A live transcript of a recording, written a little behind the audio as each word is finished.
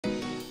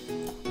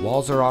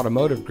Walser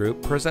Automotive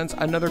Group presents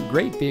another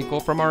great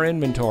vehicle from our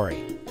inventory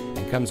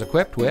and comes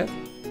equipped with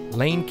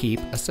lane keep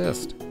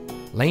assist,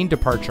 lane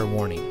departure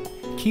warning,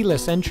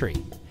 keyless entry,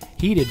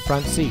 heated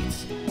front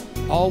seats,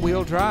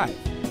 all-wheel drive,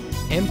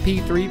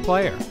 MP3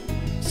 player,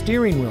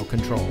 steering wheel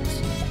controls,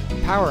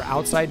 power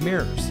outside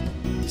mirrors,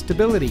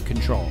 stability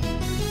control,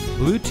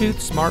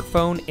 Bluetooth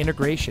smartphone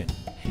integration,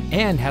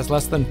 and has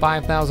less than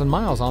 5,000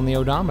 miles on the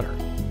odometer.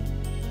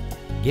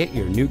 Get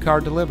your new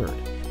car delivered.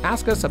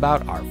 Ask us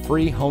about our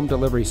free home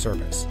delivery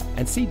service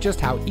and see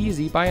just how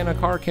easy buying a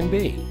car can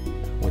be.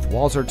 With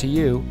Walser to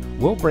You,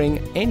 we'll bring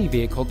any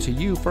vehicle to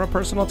you for a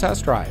personal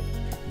test drive.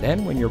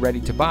 Then when you're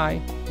ready to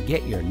buy,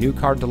 get your new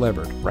car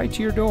delivered right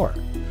to your door.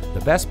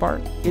 The best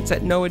part, it's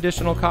at no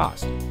additional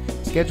cost.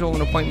 Schedule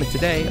an appointment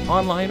today,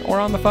 online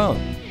or on the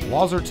phone.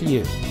 Walser to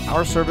You,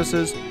 our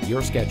services,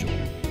 your schedule.